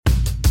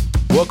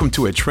Welcome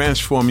to A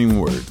Transforming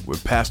Word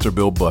with Pastor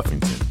Bill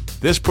Buffington.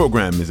 This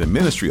program is a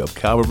ministry of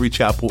Calvary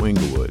Chapel,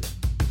 Inglewood.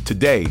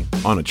 Today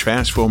on A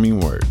Transforming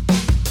Word.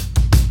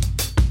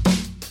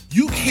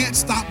 You can't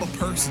stop a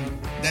person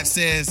that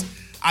says,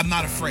 I'm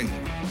not afraid.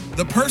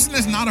 The person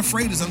that's not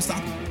afraid is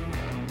unstoppable.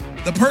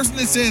 The person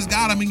that says,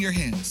 God, I'm in your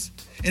hands.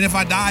 And if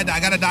I die, I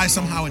got to die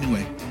somehow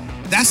anyway.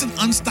 That's an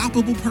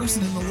unstoppable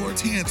person in the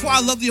Lord's hands. That's why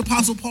I love the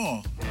Apostle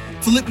Paul.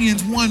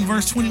 Philippians 1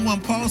 verse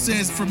 21, Paul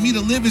says, for me to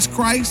live is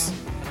Christ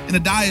and to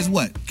die is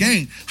what?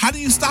 Gain. How do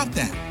you stop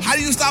that? How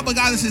do you stop a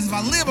guy that says, if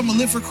I live, I'm going to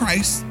live for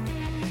Christ.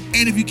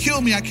 And if you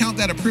kill me, I count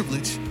that a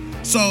privilege.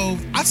 So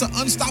that's an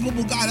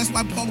unstoppable guy. That's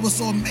why Paul was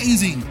so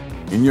amazing.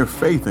 In your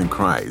faith in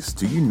Christ,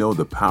 do you know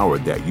the power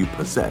that you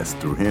possess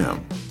through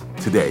him?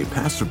 Today,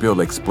 Pastor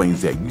Bill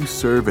explains that you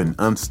serve an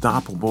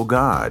unstoppable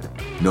God.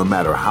 No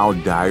matter how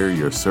dire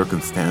your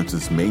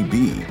circumstances may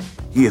be,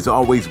 he is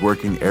always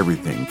working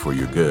everything for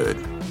your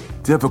good.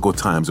 Difficult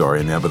times are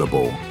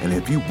inevitable, and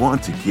if you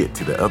want to get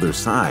to the other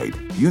side,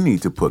 you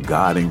need to put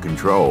God in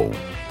control.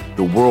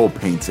 The world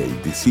paints a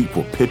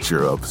deceitful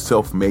picture of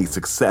self-made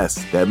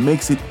success that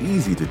makes it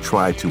easy to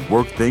try to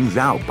work things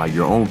out by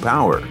your own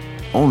power.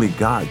 Only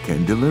God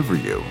can deliver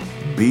you.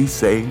 Be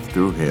saved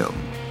through him.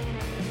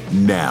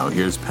 Now,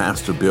 here's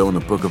Pastor Bill in the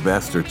book of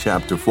Esther,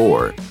 chapter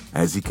 4,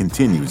 as he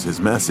continues his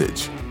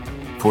message.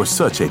 For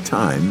such a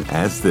time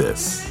as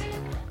this.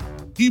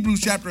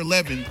 Hebrews chapter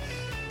 11,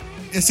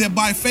 it said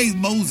by faith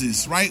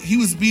Moses, right? He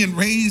was being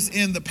raised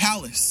in the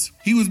palace.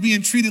 He was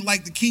being treated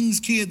like the king's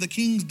kid. The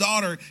king's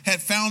daughter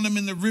had found him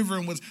in the river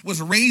and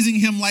was raising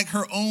him like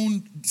her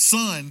own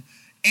son.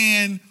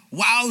 And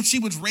while she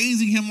was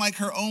raising him like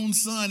her own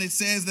son, it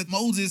says that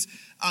Moses,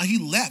 he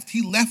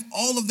left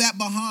all of that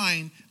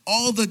behind,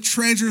 all the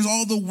treasures,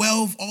 all the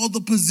wealth, all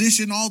the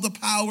position, all the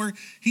power.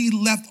 He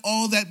left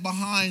all that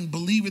behind,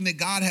 believing that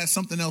God has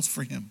something else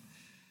for him,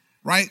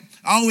 right?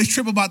 I always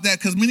trip about that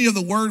because many of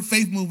the word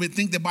faith movement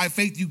think that by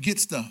faith you get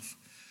stuff.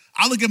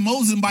 I look at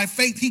Moses, and by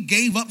faith he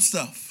gave up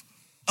stuff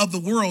of the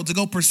world to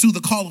go pursue the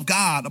call of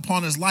God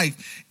upon his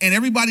life. And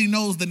everybody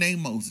knows the name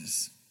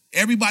Moses.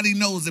 Everybody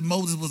knows that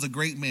Moses was a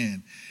great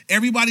man.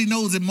 Everybody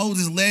knows that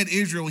Moses led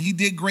Israel. He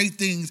did great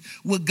things.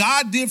 What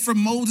God did for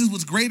Moses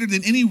was greater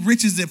than any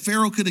riches that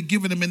Pharaoh could have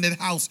given him in that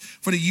house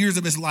for the years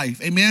of his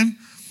life. Amen?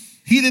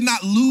 He did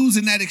not lose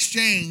in that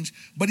exchange,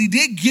 but he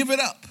did give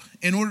it up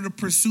in order to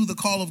pursue the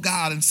call of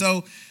God. And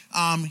so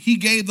he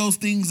gave those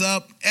things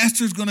up.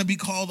 Esther's going to be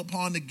called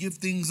upon to give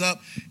things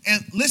up.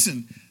 And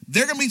listen,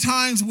 there are going to be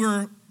times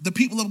where the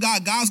people of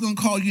God, God's going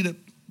to call you to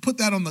put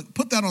that on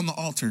the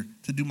altar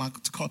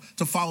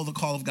to follow the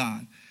call of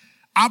God.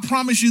 I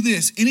promise you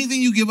this,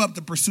 anything you give up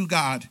to pursue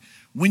God,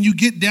 when you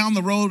get down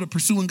the road of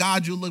pursuing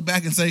God, you'll look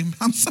back and say,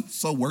 I'm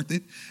so worth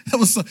it. That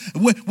was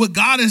what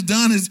God has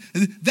done is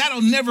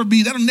that'll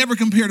never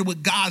compare to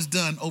what God's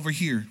done over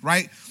here,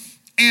 right?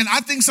 And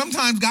I think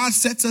sometimes God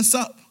sets us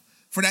up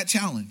for that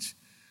challenge.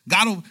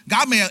 God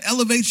may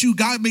elevate you.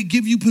 God may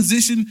give you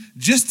position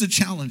just to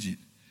challenge it,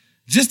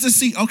 just to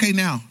see, okay,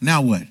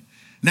 now what?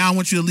 Now I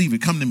want you to leave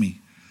it. Come to me.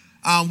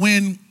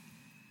 When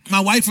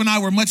my wife and I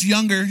were much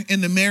younger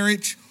in the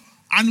marriage,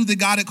 I knew that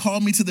God had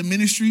called me to the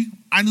ministry.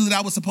 I knew that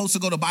I was supposed to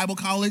go to Bible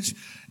college.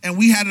 And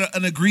we had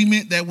an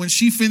agreement that when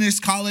she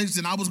finished college,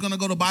 then I was going to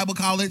go to Bible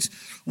college.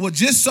 Well,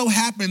 just so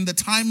happened the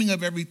timing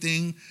of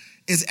everything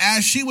is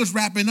as she was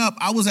wrapping up,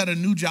 I was at a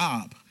new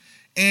job.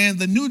 And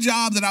the new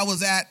job that I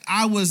was at,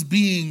 I was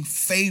being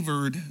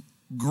favored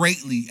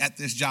greatly at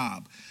this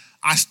job.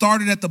 I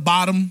started at the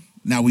bottom.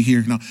 Now we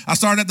here. No, I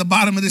started at the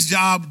bottom of this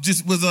job,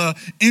 just was a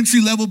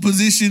entry-level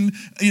position,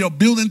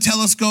 building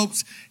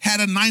telescopes, had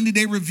a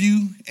 90-day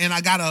review, and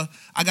I got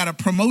a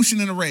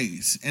promotion and a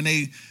raise. And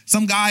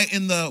some guy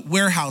in the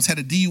warehouse had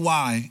a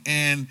DUI,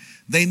 and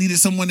they needed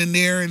someone in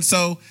there, and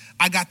so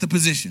I got the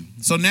position.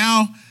 So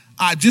now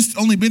I just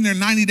only been there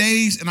 90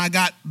 days, and I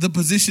got the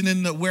position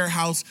in the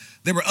warehouse.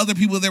 There were other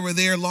people that were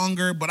there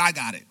longer, but I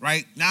got it,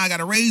 right? Now I got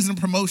a raise and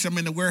a promotion. I'm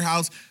in the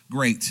warehouse.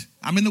 Great.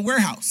 I'm in the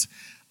warehouse.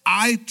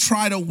 I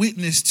try to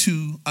witness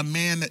to a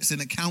man that's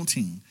in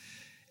accounting,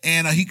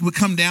 and he would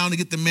come down to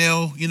get the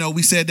mail.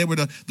 We said they were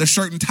the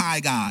shirt and tie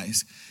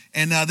guys,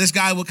 and this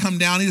guy would come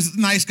down. He was a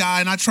nice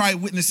guy, and I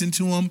tried witnessing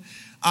to him.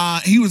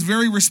 He was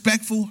very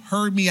respectful,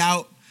 heard me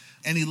out,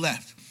 and he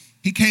left.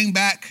 He came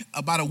back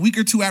about a week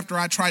or two after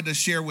I tried to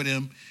share with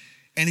him,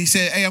 and he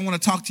said, hey, I want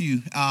to talk to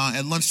you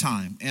at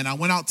lunchtime. And I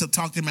went out to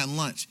talk to him at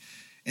lunch,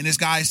 and this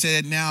guy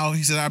said,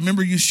 I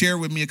remember you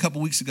shared with me a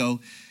couple weeks ago.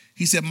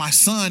 He said, my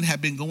son had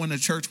been going to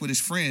church with his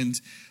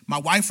friends. My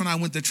wife and I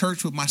went to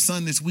church with my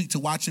son this week to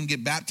watch him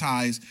get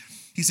baptized.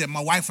 He said,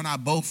 my wife and I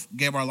both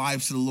gave our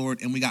lives to the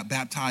Lord, and we got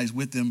baptized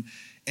with him.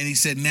 And he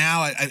said,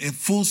 now, in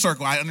full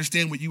circle, I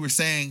understand what you were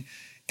saying.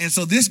 And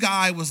so this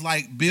guy was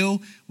like,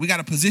 Bill, we got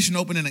a position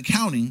open in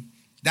accounting.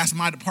 That's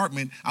my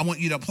department. I want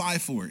you to apply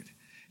for it.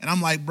 And I'm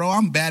like, bro,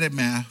 I'm bad at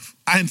math.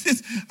 I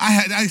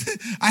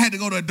had to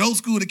go to adult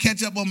school to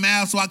catch up on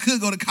math so I could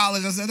go to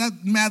college. I said, that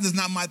math is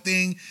not my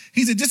thing.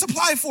 He said, just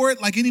apply for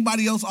it like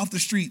anybody else off the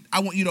street.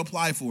 I want you to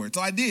apply for it. So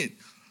I did.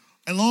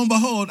 And lo and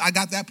behold, I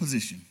got that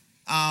position.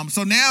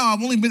 So now I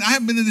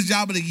haven't been in this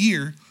job in a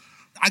year.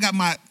 I got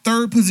my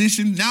third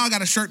position. Now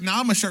I'm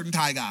a shirt and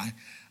tie guy.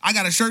 I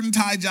got a shirt and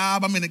tie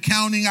job. I'm in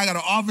accounting. I got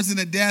an office and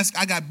a desk.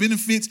 I got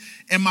benefits.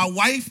 And my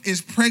wife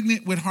is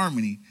pregnant with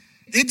Harmony.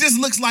 It just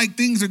looks like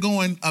things are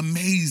going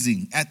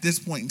amazing at this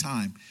point in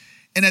time.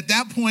 And at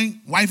that point,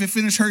 wife had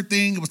finished her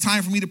thing. It was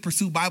time for me to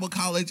pursue Bible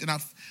college. And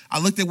I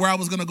looked at where I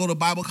was going to go to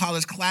Bible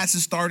college.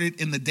 Classes started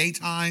in the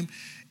daytime.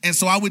 And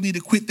so I would need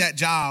to quit that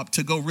job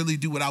to go really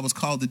do what I was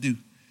called to do.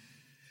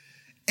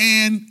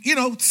 And,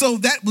 so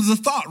that was a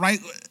thought, right?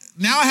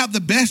 Now I have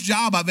the best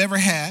job I've ever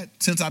had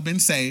since I've been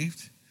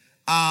saved.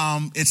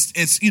 I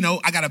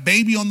got a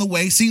baby on the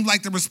way. Seems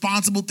like the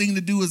responsible thing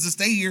to do is to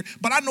stay here.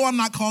 But I know I'm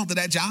not called to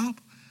that job.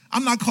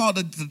 I'm not called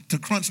to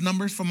crunch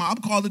numbers I'm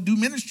called to do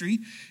ministry.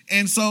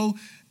 And so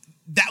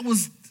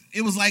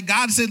it was like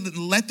God said,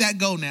 let that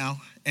go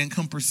now and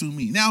come pursue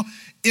me. Now,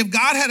 if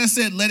God had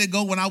said, let it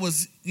go when I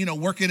was,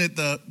 working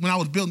when I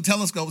was building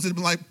telescopes, it'd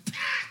be like,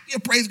 yeah,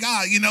 praise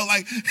God.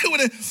 It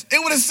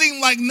would have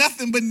seemed like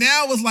nothing. But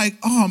now it's like,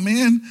 oh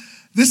man,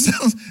 this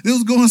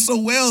was going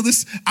so well.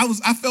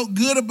 I felt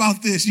good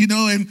about this,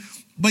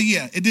 but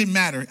yeah, it didn't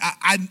matter.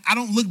 I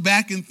don't look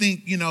back and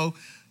think,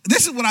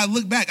 this is what I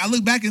look back. I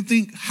look back and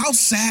think, how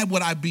sad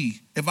would I be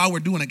if I were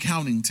doing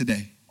accounting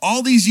today?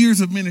 All these years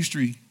of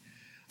ministry.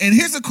 And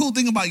here's the cool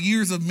thing about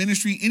years of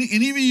ministry. And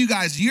even you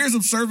guys, years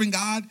of serving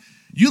God,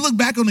 you look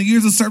back on the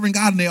years of serving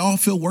God and they all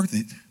feel worth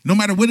it. No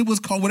matter what it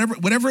was called,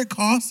 whatever it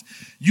costs,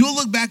 you'll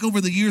look back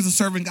over the years of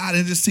serving God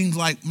and it just seems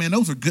like, man,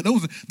 those are good.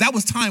 That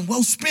was time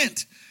well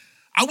spent.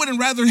 I wouldn't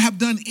rather have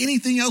done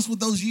anything else with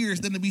those years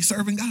than to be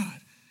serving God.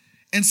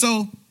 And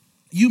so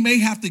you may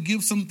have to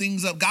give some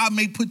things up. God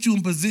may put you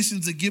in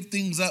positions to give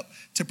things up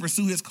to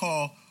pursue his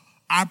call.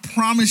 I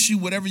promise you,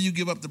 whatever you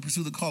give up to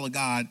pursue the call of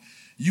God,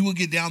 you will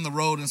get down the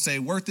road and say,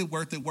 worth it,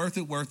 worth it, worth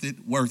it, worth it,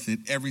 worth it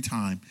every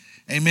time.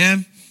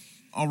 Amen.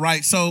 All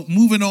right. So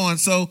moving on.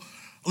 So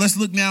let's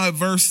look now at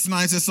verse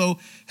 9. It says, so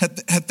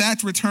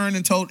Hathach returned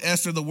and told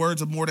Esther the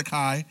words of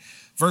Mordecai.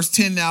 Verse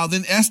 10 now,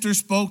 then Esther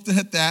spoke to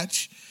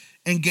Hathach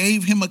and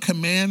gave him a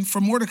command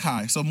for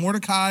Mordecai. So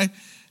Mordecai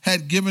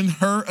had given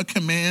her a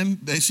command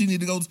that she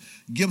needed to go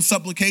give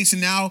supplication.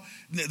 Now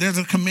there's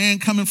a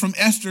command coming from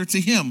Esther to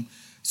him.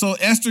 So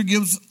Esther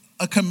gives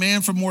a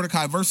command for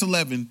Mordecai. Verse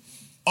 11,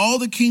 all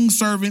the king's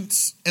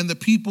servants and the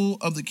people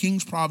of the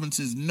king's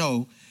provinces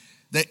know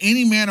that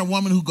any man or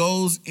woman who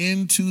goes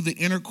into the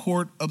inner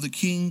court of the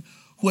king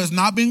who has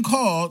not been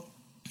called,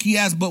 he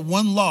has but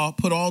one law,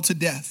 put all to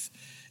death,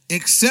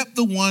 except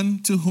the one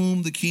to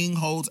whom the king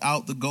holds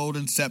out the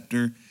golden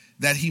scepter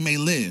that he may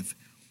live.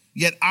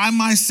 Yet I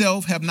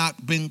myself have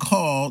not been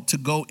called to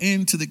go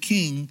into the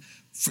king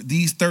for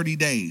these 30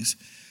 days.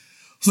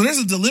 So there's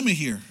a dilemma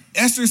here.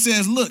 Esther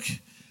says, look,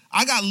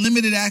 I got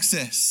limited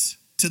access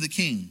to the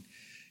king.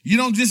 You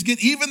don't just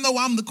get, even though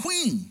I'm the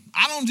queen,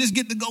 I don't just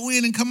get to go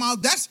in and come out.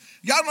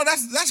 Y'all know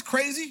that's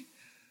crazy.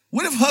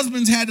 What if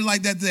husbands had it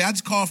like that today? I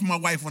just call for my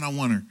wife when I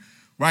want her,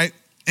 right?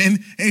 And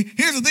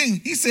here's the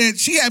thing. He said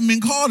she hadn't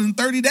been called in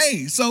 30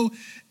 days. So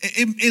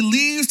it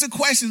leaves to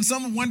question.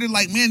 Some wonder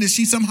like, man, did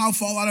she somehow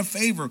fall out of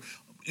favor?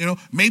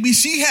 Maybe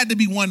she had to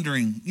be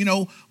wondering,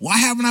 why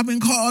haven't I been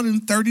called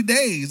in 30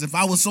 days if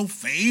I was so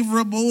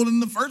favorable in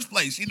the first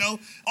place?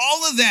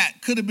 All of that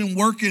could have been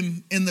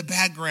working in the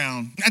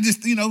background.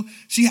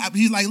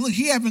 He's like, look,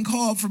 he haven't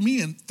called for me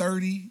in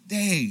 30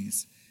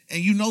 days.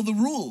 And the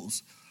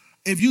rules.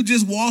 If you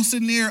just waltz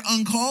in there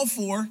uncalled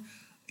for,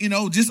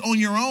 just on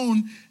your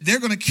own, they're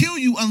going to kill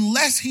you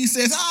unless he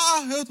says,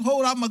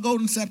 hold out my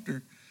golden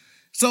scepter.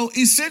 So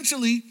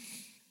essentially,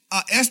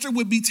 Esther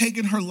would be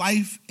taking her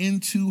life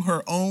into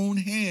her own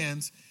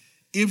hands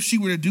if she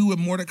were to do what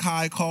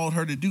Mordecai called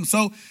her to do.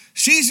 So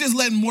she's just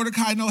letting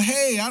Mordecai know,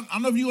 hey, I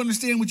don't know if you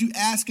understand what you're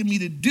asking me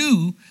to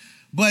do,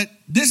 but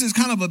this is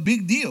kind of a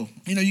big deal.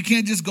 You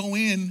can't just go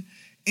in.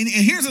 And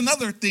here's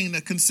another thing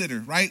to consider,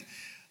 right?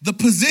 The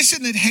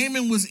position that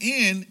Haman was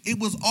in, it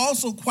was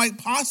also quite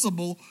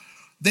possible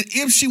that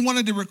if she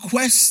wanted to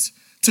request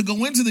to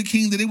go into the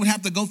king, that it would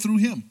have to go through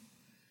him.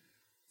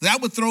 That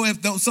would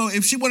so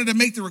if she wanted to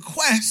make the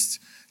request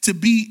to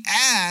be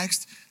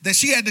asked, that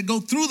she had to go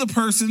through the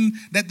person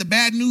that the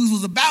bad news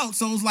was about.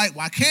 So it was like,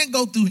 well, I can't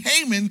go through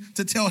Haman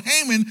to tell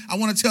Haman. I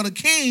want to tell the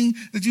king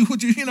that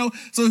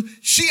So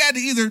she had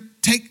to either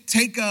take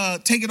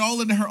it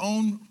all into her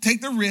own,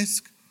 take the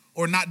risk,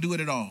 or not do it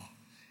at all.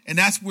 And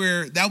that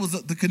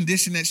was the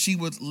condition that she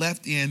was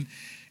left in.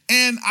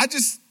 And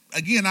this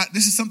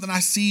is something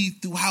I see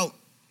throughout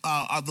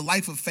the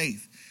life of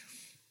faith.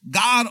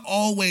 God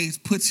always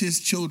puts his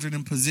children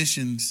in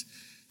positions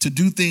to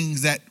do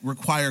things that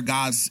require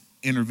God's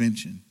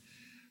intervention,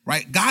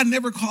 right? God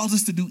never calls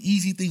us to do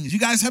easy things.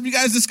 Have you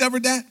guys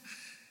discovered that?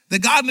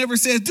 That God never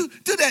says, do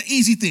that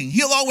easy thing.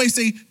 He'll always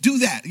say, do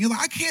that. And you're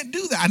like, I can't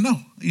do that. I know.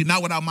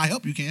 Not without my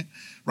help, you can't,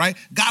 right?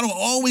 God will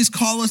always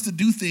call us to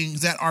do things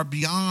that are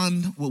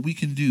beyond what we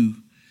can do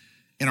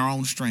in our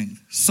own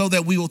strength, so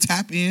that we will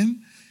tap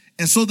in,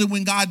 and so that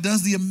when God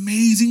does the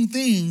amazing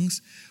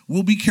things,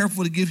 we'll be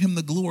careful to give him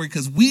the glory,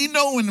 because we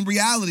know in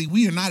reality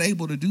we are not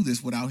able to do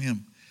this without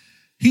him.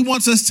 He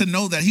wants us to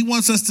know that. He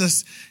wants us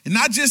to, and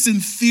not just in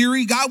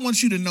theory, God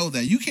wants you to know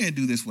that. You can't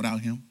do this without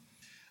him.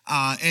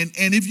 And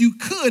if you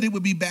could, it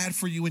would be bad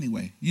for you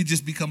anyway. You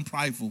just become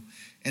prideful,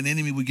 and the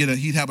enemy would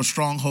he'd have a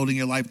stronghold in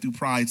your life through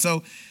pride.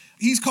 So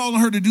he's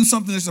calling her to do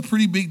something that's a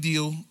pretty big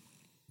deal.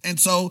 And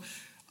so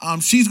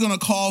she's going to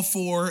call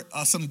for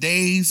some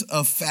days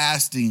of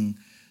fasting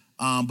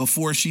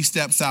before she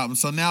steps out. And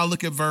so now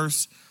look at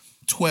verse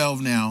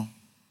 12 now.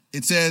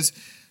 It says,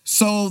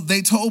 so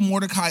they told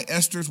Mordecai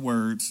Esther's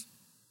words.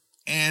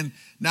 And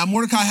now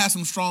Mordecai has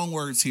some strong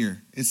words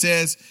here. It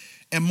says,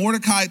 and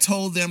Mordecai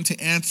told them to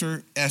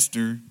answer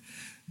Esther,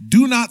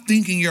 do not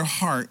think in your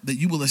heart that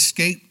you will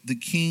escape the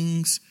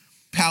king's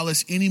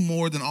palace any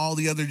more than all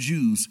the other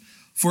Jews.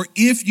 For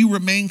if you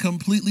remain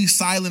completely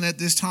silent at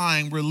this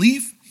time,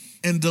 relief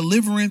and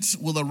deliverance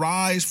will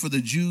arise for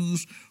the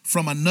Jews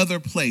from another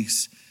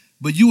place,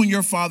 but you and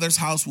your father's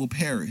house will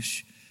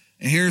perish.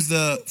 And here's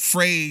the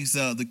phrase,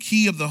 the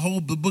key of the whole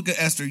book of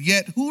Esther.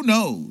 Yet who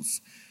knows?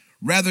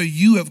 Rather,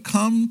 you have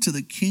come to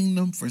the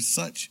kingdom for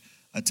such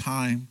a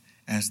time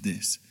as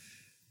this.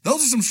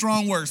 Those are some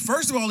strong words.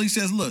 First of all, he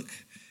says, look,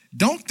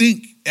 don't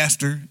think,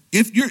 Esther,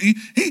 if you're,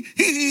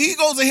 he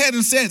goes ahead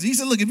and says, he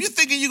said, look, if you're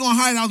thinking you're going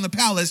to hide out in the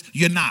palace,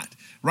 you're not,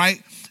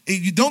 right?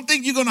 If you don't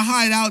think you're going to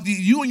hide out,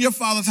 you and your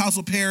father's house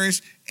will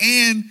perish.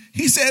 And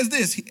he says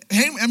this,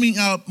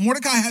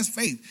 Mordecai has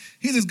faith.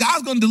 He says,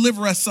 God's going to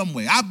deliver us some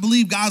way. I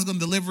believe God's going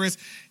to deliver us.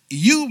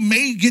 You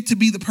may get to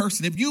be the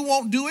person. If you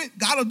won't do it,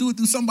 God will do it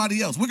through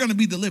somebody else. We're going to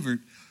be delivered.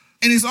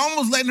 And it's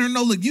almost letting her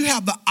know, look, you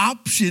have the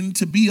option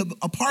to be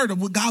a part of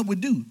what God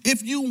would do.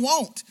 If you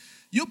won't,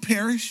 you'll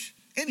perish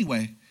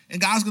anyway. And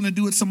God's going to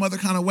do it some other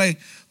kind of way.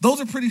 Those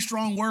are pretty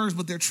strong words,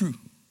 but they're true.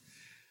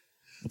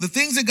 The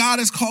things that God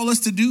has called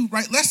us to do,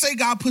 right? Let's say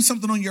God put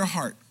something on your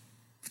heart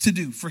to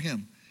do for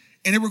him.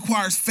 And it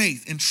requires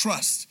faith and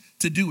trust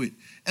to do it.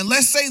 And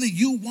let's say that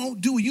you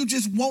won't do it. You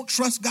just won't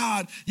trust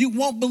God. You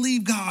won't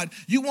believe God.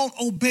 You won't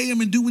obey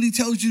him and do what he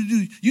tells you to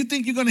do. You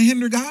think you're going to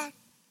hinder God?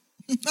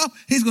 No,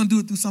 he's going to do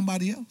it through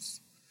somebody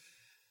else.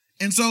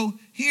 And so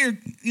here,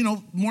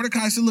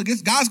 Mordecai said, look,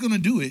 God's going to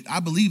do it. I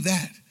believe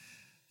that.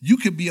 You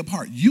could be a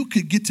part. You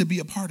could get to be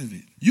a part of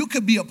it. You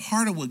could be a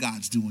part of what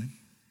God's doing.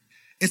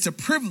 It's a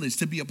privilege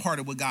to be a part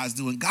of what God's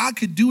doing. God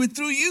could do it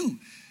through you.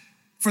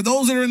 For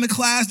those that are in the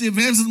class, the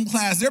evangelism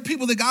class, there are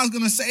people that God's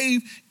going to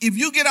save. If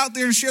you get out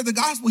there and share the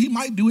gospel, he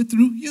might do it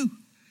through you.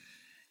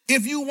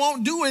 If you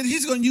won't do it,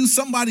 he's going to use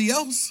somebody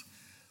else.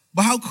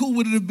 But how cool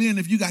would it have been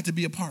if you got to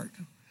be a part?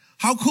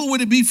 How cool would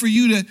it be for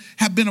you to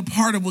have been a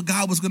part of what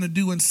God was going to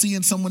do and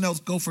seeing someone else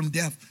go from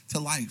death to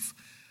life?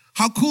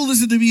 How cool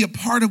is it to be a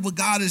part of what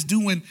God is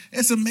doing?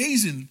 It's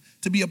amazing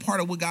to be a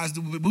part of what God's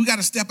doing. But we got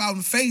to step out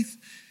in faith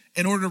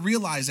in order to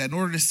realize that, in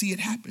order to see it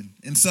happen.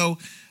 And so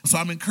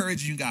I'm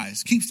encouraging you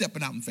guys, keep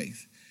stepping out in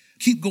faith.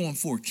 Keep going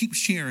forward. Keep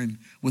sharing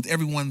with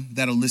everyone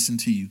that'll listen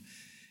to you.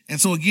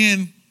 And so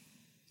again,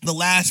 the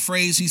last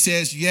phrase he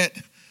says, yet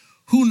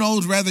who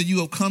knows whether you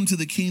have come to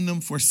the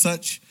kingdom for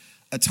such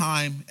a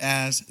time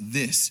as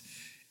this.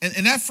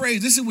 And that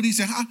phrase, this is what he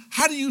said.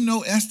 How do you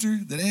know, Esther,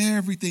 that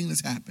everything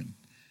that's happened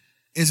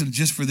isn't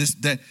just for this,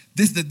 that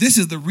this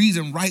is the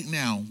reason right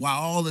now why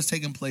all that's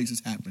taking place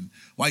has happened,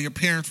 why your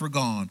parents were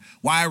gone,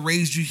 why I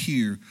raised you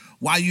here,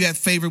 why you had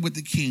favor with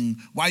the king,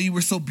 why you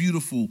were so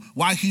beautiful,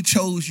 why he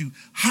chose you.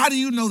 How do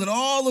you know that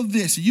all of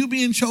this, you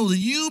being chosen,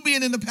 you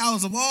being in the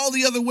palace of all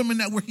the other women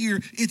that were here,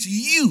 it's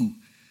you?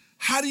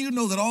 How do you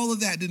know that all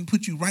of that didn't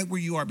put you right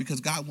where you are because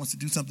God wants to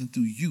do something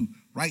through you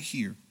right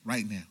here,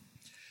 right now?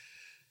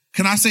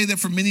 Can I say that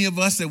for many of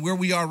us that where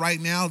we are right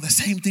now, the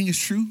same thing is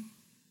true?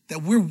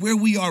 That we're where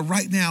we are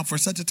right now for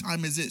such a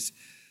time as this.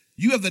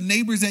 You have the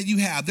neighbors that you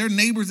have. They're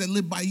neighbors that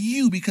live by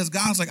you because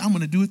God's like, I'm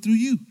going to do it through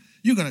you.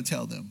 You're going to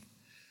tell them.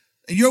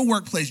 In your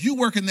workplace, you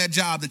work in that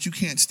job that you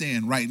can't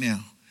stand right now.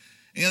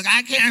 And you're like,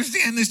 I can't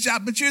stand this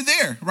job, but you're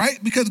there, right?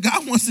 Because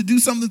God wants to do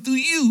something through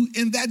you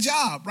in that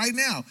job right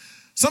now.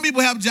 Some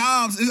people have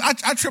jobs.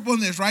 I trip on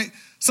this, right?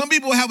 Some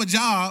people have a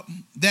job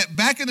that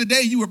back in the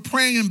day you were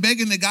praying and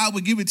begging that God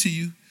would give it to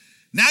you.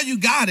 Now you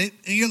got it,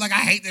 and you're like, I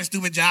hate this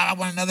stupid job. I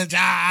want another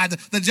job.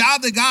 The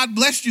job that God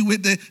blessed you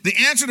with, the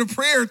answer to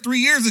prayer 3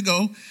 years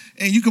ago,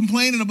 and you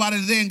complaining about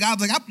it today, and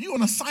God's like, you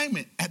on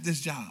assignment at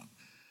this job.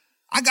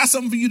 I got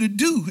something for you to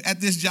do at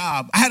this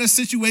job. I had a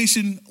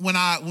situation when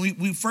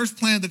we first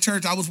planted the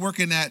church. I was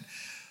working at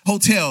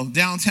hotel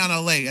downtown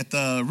LA at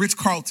the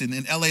Ritz-Carlton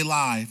in LA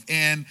Live.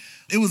 And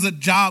it was a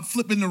job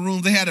flipping the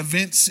rooms. They had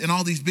events in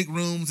all these big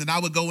rooms, and I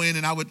would go in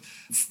and I would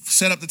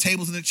set up the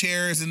tables and the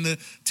chairs and the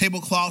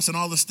tablecloths and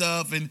all the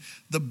stuff and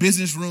the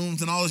business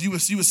rooms and all this.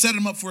 You would set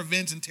them up for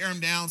events and tear them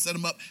down, set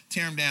them up,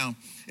 tear them down.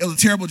 It was a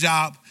terrible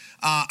job.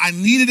 I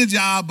needed a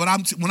job, but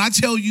when I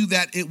tell you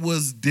that it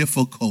was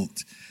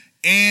difficult,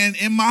 and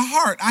in my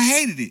heart, I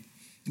hated it.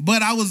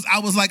 But I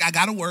was like, I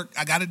got to work.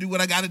 I got to do what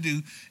I got to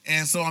do.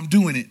 And so I'm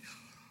doing it.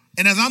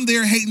 And as I'm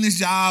there hating this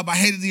job, I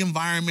hated the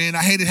environment.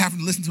 I hated having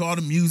to listen to all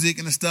the music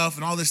and the stuff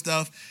and all this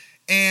stuff.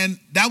 And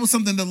that was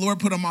something the Lord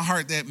put on my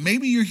heart that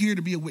maybe you're here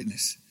to be a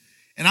witness.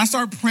 And I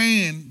started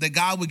praying that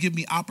God would give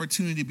me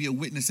opportunity to be a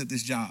witness at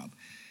this job.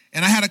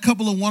 And I had a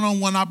couple of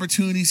one-on-one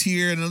opportunities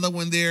here and another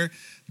one there.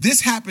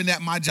 This happened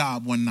at my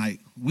job one night.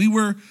 We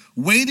were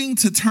waiting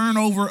to turn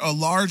over a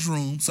large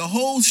room. So a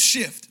whole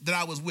shift that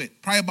I was with,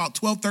 probably about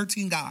 12,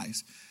 13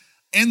 guys,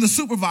 and the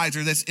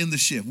supervisor that's in the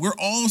shift. We're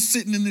all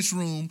sitting in this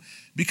room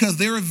because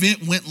their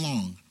event went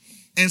long.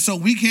 And so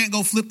we can't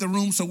go flip the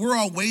room. So we're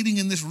all waiting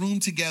in this room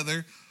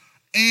together.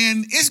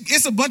 And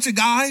it's a bunch of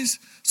guys,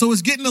 so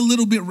it's getting a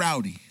little bit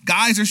rowdy.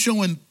 Guys are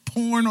showing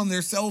porn on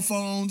their cell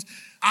phones.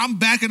 I'm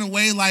backing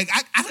away like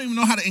I don't even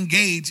know how to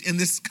engage in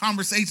this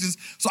conversations.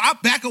 So I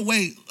back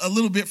away a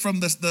little bit from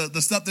the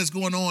stuff that's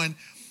going on.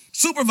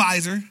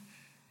 Supervisor,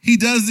 he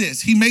does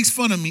this. He makes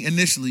fun of me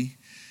initially.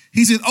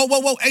 He said, "Oh,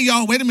 whoa, hey,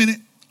 y'all, wait a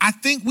minute. I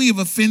think we have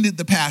offended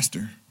the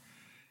pastor."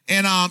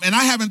 And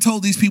I haven't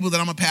told these people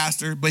that I'm a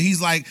pastor, but he's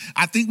like,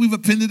 "I think we've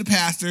offended the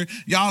pastor.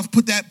 Y'all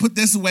put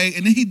this away."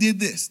 And then he did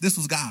this. This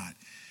was God.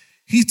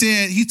 He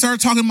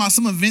started talking about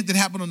some event that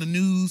happened on the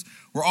news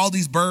where all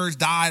these birds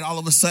died all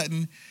of a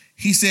sudden.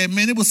 He said,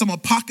 man, it was some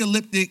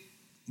apocalyptic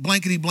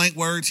blankety blank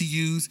words he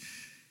used.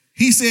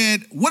 He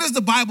said, "What does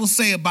the Bible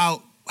say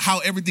about how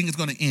everything is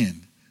going to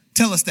end?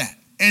 Tell us that."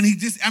 And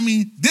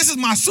this is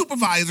my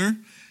supervisor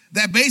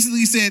that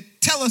basically said,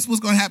 "Tell us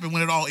what's going to happen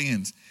when it all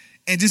ends."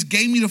 And just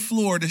gave me the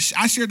floor.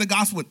 I shared the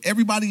gospel with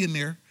everybody in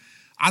there.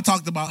 I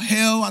talked about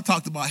hell. I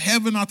talked about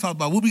heaven. I talked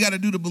about what we got to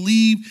do to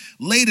believe.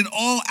 Laid it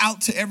all out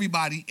to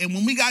everybody. And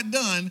when we got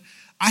done,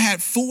 I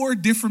had 4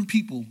 different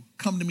people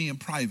come to me in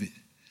private.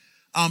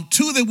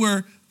 2 that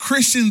were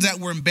Christians that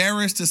were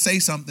embarrassed to say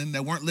something,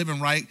 that weren't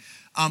living right.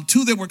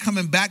 2 that were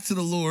coming back to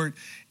the Lord.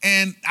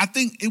 And I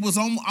think I was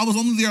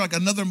only there like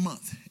another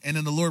month. And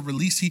then the Lord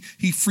released,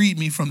 he freed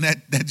me from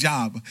that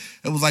job.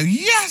 It was like,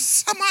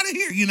 yes, I'm out of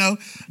here, you know.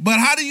 But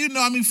how do you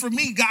know? I mean, for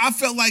me, God, I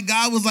felt like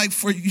God was like,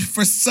 for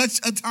such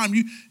a time,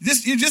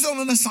 you're just on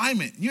an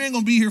assignment. You ain't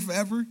going to be here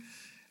forever.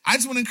 I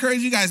just want to encourage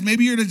you guys.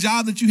 Maybe you're at a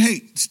job that you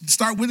hate.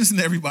 Start witnessing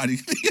to everybody.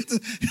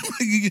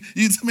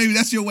 Maybe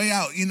that's your way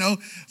out, you know.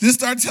 Just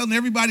start telling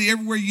everybody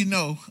everywhere you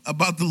know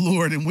about the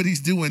Lord and what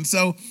he's doing.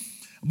 So,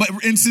 but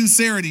in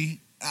sincerity,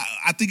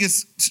 I think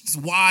it's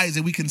wise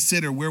that we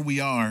consider where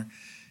we are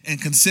and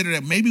consider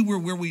that maybe we're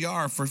where we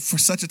are for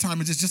such a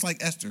time. It's just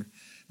like Esther,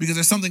 because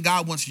there's something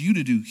God wants you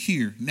to do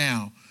here,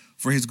 now,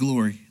 for his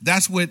glory.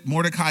 That's what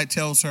Mordecai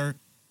tells her.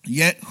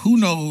 Yet, who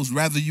knows,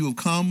 rather you have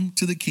come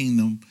to the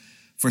kingdom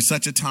for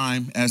such a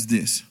time as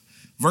this.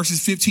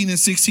 Verses 15 and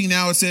 16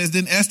 now it says,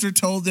 then Esther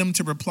told them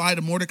to reply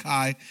to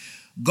Mordecai,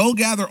 go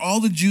gather all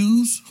the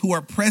Jews who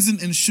are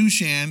present in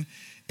Shushan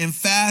and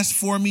fast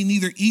for me,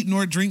 neither eat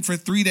nor drink for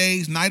 3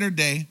 days, night or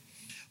day.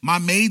 My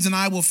maids and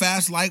I will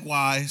fast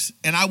likewise,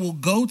 and I will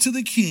go to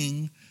the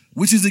king,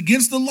 which is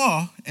against the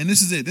law. And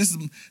this is it. This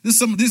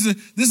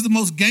is the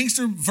most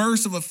gangster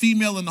verse of a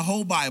female in the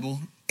whole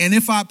Bible. And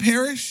if I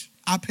perish,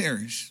 I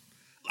perish.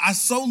 I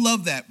so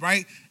love that,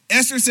 right?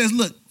 Esther says,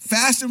 look,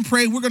 fast and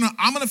pray. I'm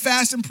going to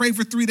fast and pray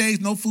for 3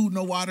 days, no food,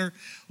 no water.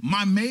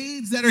 My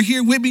maids that are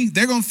here with me,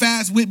 they're going to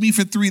fast with me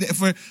for 3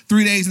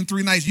 days and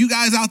 3 nights. You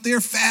guys out there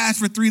fast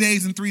for 3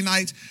 days and 3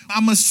 nights.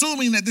 I'm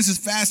assuming that this is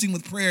fasting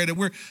with prayer, that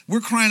we're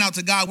crying out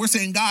to God. We're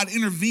saying, God,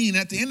 intervene.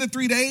 At the end of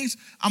 3 days,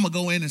 I'm going to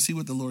go in and see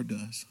what the Lord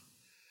does.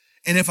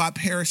 And if I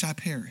perish, I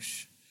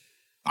perish.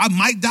 I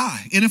might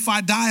die. And if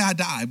I die, I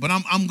die. But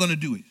I'm going to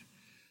do it.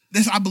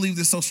 I believe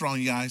this so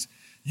strong, you guys.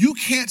 You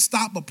can't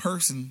stop a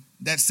person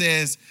that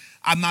says,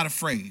 I'm not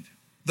afraid.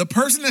 The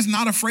person that's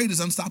not afraid is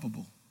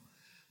unstoppable.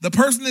 The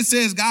person that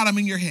says, God, I'm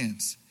in your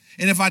hands.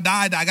 And if I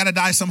die, I got to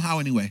die somehow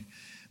anyway.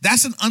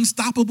 That's an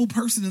unstoppable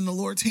person in the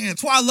Lord's hands.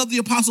 That's why I love the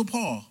Apostle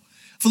Paul.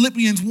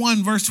 Philippians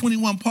 1, verse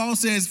 21, Paul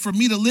says, for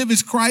me to live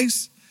is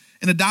Christ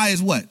and to die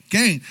is what?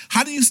 Gain.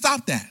 How do you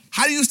stop that?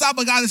 How do you stop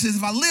a guy that says,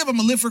 if I live, I'm going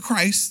to live for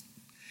Christ.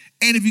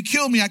 And if you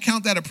kill me, I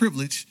count that a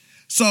privilege.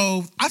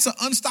 So that's an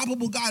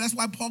unstoppable guy. That's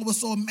why Paul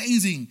was so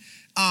amazing.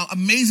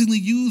 Amazingly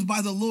used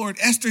by the Lord.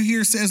 Esther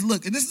here says,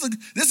 look, and this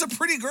is a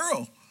pretty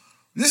girl.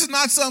 This is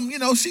not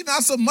she's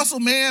not some muscle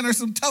man or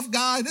some tough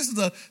guy. This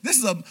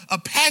is a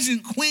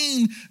pageant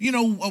queen,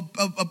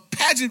 a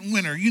pageant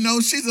winner.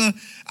 She's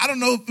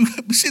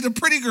a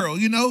pretty girl,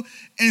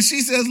 and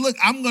she says, look,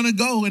 I'm going to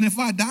go. And if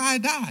I die, I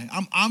die.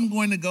 I'm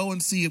going to go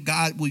and see if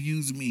God will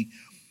use me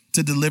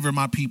to deliver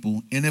my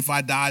people. And if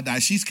I die, I die.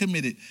 She's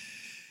committed.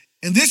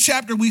 In this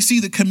chapter, we see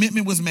the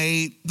commitment was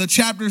made. The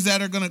chapters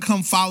that are going to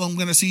come follow, I'm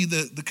going to see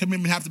the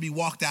commitment have to be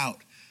walked out.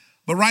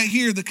 But right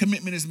here, the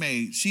commitment is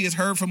made. She has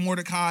heard from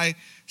Mordecai.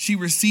 She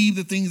received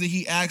the things that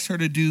he asked her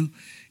to do,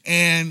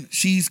 and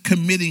she's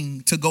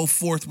committing to go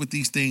forth with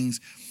these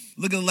things.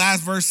 Look at the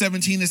last verse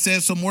 17. It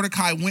says, so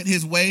Mordecai went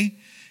his way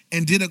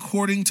and did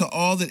according to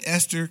all that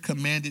Esther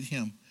commanded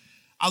him.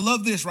 I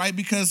love this, right?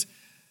 Because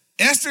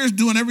Esther is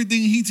doing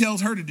everything he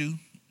tells her to do,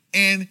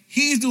 and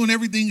he's doing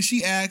everything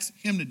she asks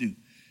him to do.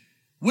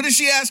 What did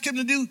she ask him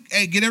to do?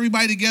 Hey, get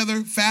everybody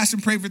together, fast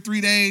and pray for 3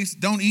 days.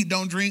 Don't eat,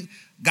 don't drink.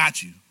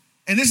 Got you.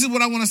 And this is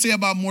what I want to say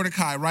about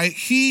Mordecai, right?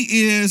 He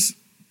is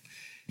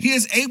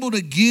able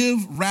to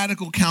give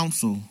radical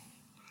counsel,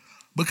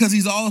 because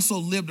he's also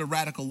lived a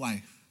radical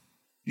life.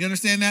 You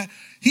understand that?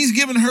 He's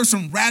given her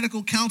some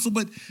radical counsel,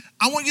 but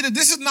I want you to,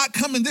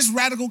 this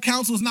radical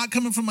counsel is not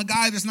coming from a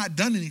guy that's not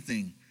done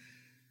anything,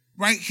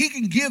 right? He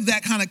can give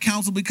that kind of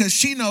counsel because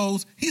she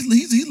knows he's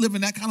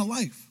living that kind of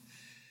life.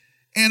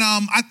 And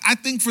I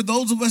think for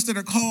those of us that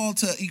are called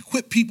to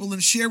equip people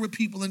and share with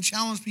people and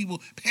challenge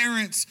people,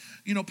 parents,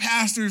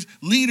 pastors,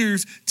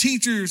 leaders,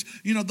 teachers,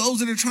 those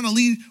that are trying to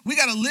lead, we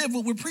got to live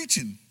what we're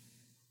preaching.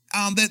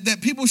 That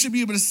people should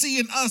be able to see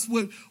in us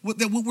what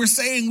we're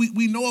saying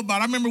we know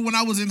about. I remember when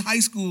I was in high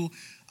school,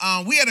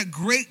 we had a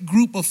great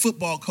group of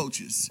football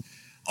coaches.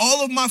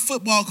 All of my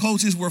football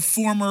coaches were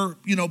former,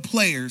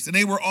 players, and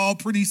they were all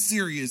pretty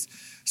serious.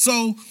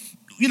 So,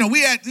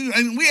 we had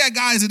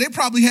guys that they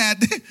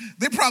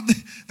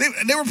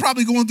were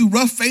probably going through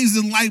rough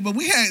phases in life, but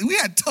we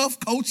had tough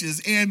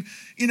coaches. And,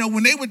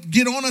 when they would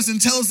get on us and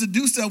tell us to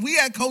do stuff, we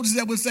had coaches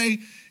that would say,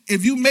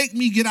 if you make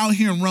me get out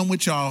here and run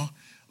with y'all.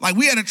 Like,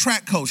 we had a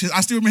track coach.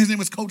 I still remember his name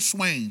was Coach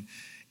Swain.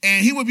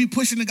 And he would be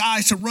pushing the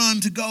guys to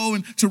run, to go,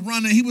 and to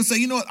run. And he would say,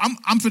 you know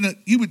what,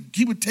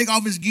 he would take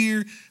off his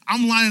gear.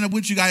 I'm lining up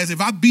with you guys. If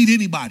I beat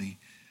anybody,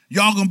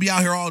 y'all going to be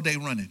out here all day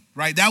running,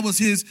 right? That was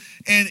his.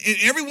 And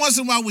every once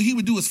in a while, what he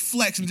would do is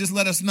flex and just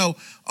let us know,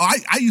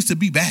 I used to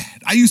be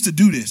bad. I used to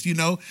do this,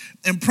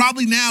 And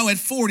probably now at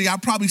 40, I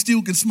probably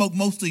still can smoke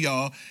most of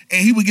y'all.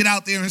 And he would get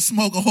out there and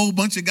smoke a whole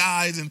bunch of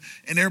guys, and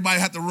everybody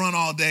had to run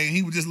all day. And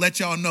he would just let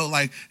y'all know,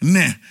 like,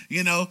 nah,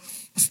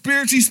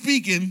 Spiritually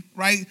speaking,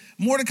 right?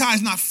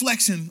 Mordecai's not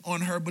flexing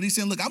on her, but he's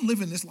saying, look, I'm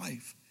living this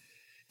life.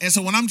 And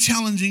so when I'm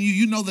challenging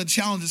you, the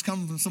challenge is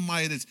coming from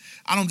somebody that's,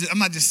 I'm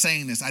not just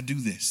saying this, I do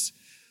this.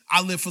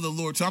 I live for the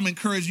Lord. So I'm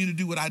encouraging you to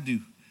do what I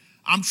do.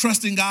 I'm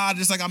trusting God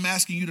just like I'm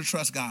asking you to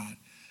trust God.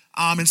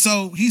 And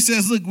so he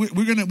says, look,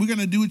 we're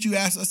gonna do what you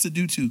asked us to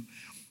do too.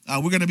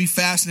 We're gonna be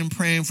fasting and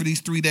praying for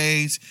these 3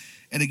 days.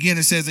 And again,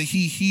 it says that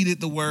he heeded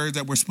the words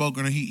that were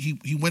spoken, or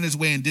he went his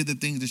way and did the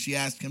things that she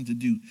asked him to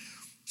do.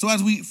 So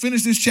as we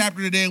finish this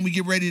chapter today and we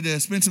get ready to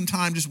spend some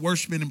time just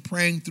worshiping and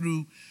praying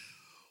through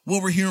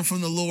what we're hearing from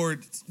the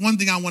Lord, one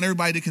thing I want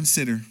everybody to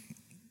consider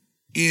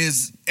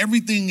is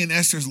everything in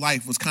Esther's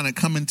life was kind of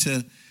coming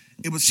to,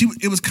 it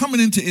was coming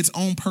into its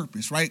own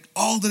purpose, right?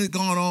 All that had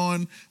gone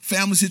on,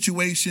 family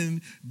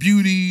situation,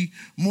 beauty,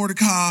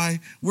 Mordecai,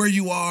 where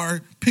you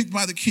are, picked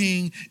by the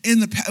king,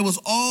 it was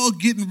all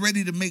getting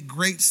ready to make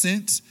great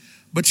sense.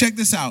 But check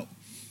this out.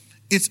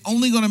 It's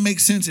only going to make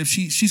sense if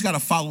she's got to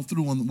follow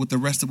through with the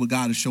rest of what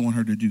God is showing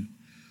her to do.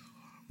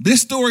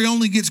 This story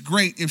only gets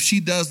great if she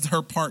does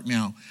her part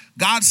now.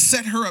 God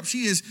set her up.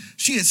 She is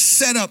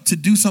set up to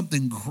do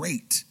something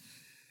great.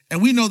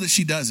 And we know that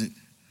she does it.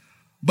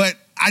 But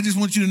I just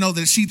want you to know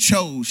that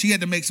she had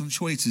to make some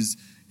choices.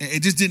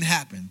 It just didn't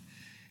happen.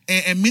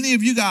 And many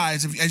of you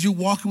guys, as you're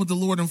walking with the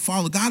Lord and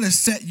follow, God has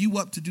set you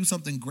up to do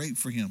something great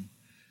for him.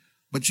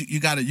 But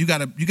you got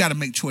to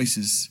make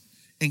choices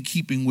in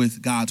keeping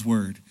with God's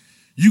word.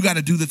 You got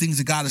to do the things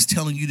that God is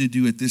telling you to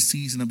do at this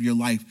season of your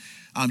life.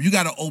 You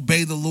got to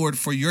obey the Lord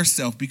for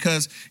yourself,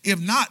 because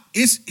if not,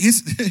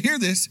 hear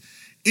this,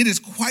 it is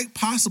quite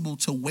possible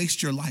to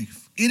waste your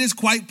life. It is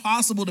quite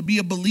possible to be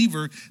a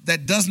believer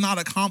that does not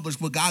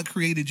accomplish what God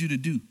created you to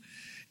do.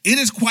 It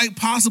is quite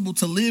possible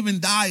to live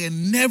and die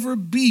and never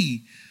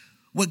be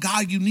what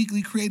God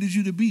uniquely created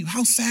you to be.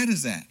 How sad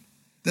is that?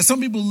 That some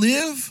people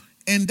live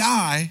and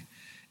die,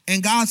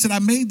 and God said, I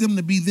made them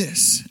to be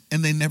this,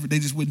 and they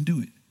just wouldn't do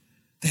it.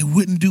 They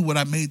wouldn't do what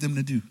I made them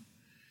to do.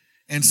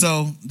 And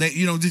so they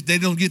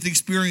don't get the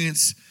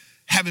experience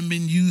having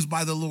been used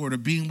by the Lord or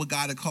being what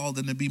God had called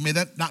them to be. May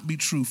that not be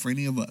true for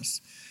any of us.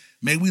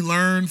 May we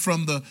learn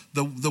from the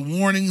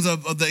warnings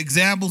of the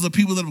examples of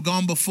people that have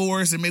gone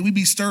before us, and may we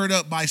be stirred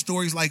up by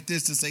stories like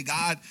this to say,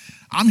 God,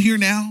 I'm here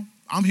now.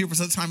 I'm here for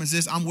such a time as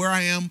this. I'm where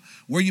I am,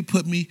 where you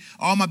put me,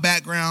 all my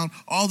background,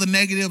 all the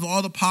negatives,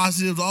 all the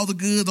positives, all the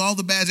goods, all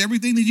the bads,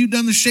 everything that you've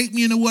done to shape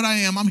me into what I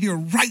am. I'm here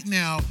right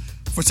now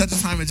for such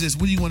a time as this.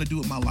 What do you want to do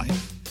with my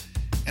life?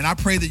 And I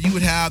pray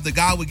that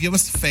God would give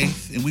us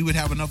faith, and we would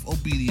have enough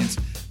obedience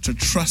to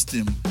trust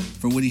him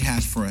for what he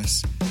has for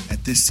us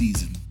at this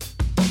season.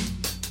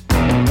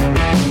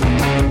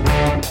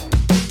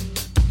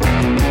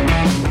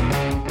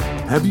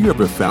 Have you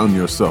ever found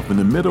yourself in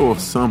the middle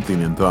of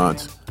something and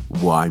thought,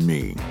 why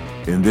me?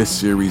 In this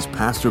series,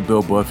 Pastor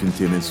Bill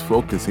Buffington is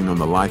focusing on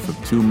the life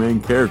of two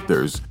main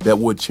characters that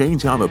would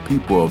change how the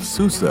people of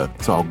Susa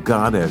saw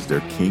God as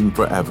their king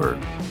forever.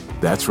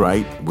 That's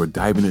right, we're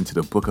diving into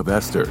the book of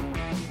Esther.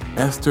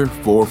 Esther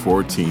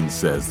 4:14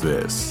 says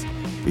this,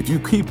 if you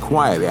keep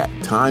quiet at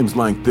times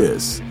like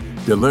this,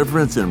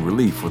 deliverance and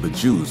relief for the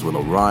Jews will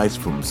arise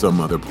from some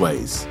other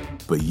place,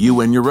 but you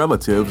and your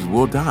relatives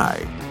will die.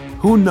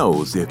 Who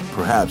knows if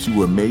perhaps you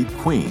were made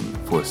queen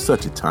for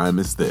such a time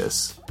as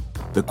this?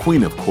 The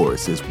queen, of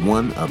course, is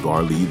one of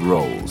our lead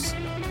roles,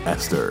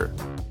 Esther.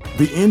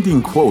 The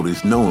ending quote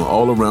is known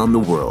all around the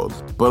world,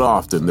 but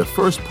often the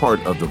first part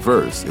of the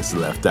verse is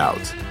left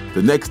out.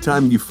 The next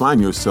time you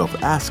find yourself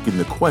asking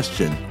the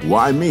question,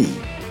 why me?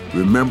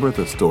 Remember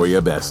the story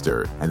of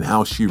Esther and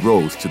how she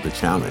rose to the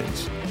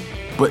challenge.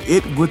 but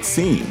it would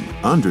seem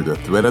under the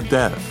threat of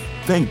death.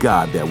 Thank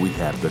God that we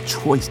have the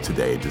choice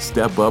today to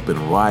step up and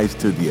rise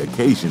to the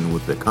occasion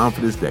with the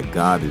confidence that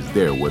God is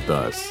there with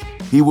us.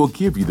 He will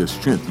give you the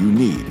strength you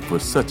need for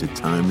such a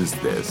time as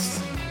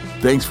this.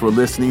 Thanks for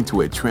listening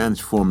to A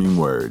Transforming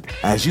Word.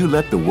 As you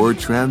let the Word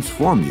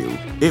transform you,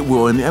 it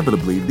will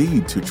inevitably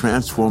lead to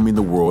transforming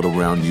the world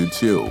around you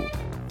too.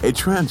 A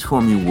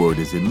Transforming Word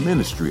is a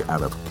ministry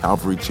out of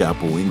Calvary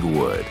Chapel,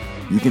 Inglewood.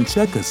 You can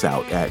check us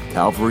out at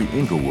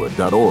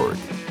calvaryinglewood.org.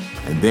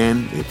 And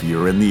then, if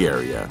you're in the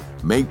area,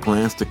 make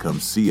plans to come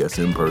see us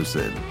in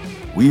person.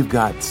 We've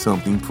got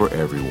something for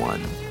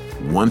everyone.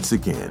 Once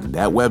again,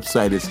 that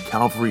website is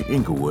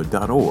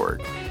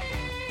calvaryinglewood.org.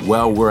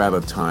 Well, we're out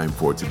of time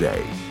for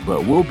today,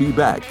 but we'll be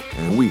back,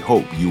 and we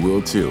hope you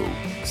will too.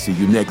 See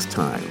you next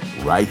time,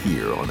 right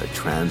here on A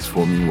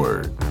Transforming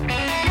Word.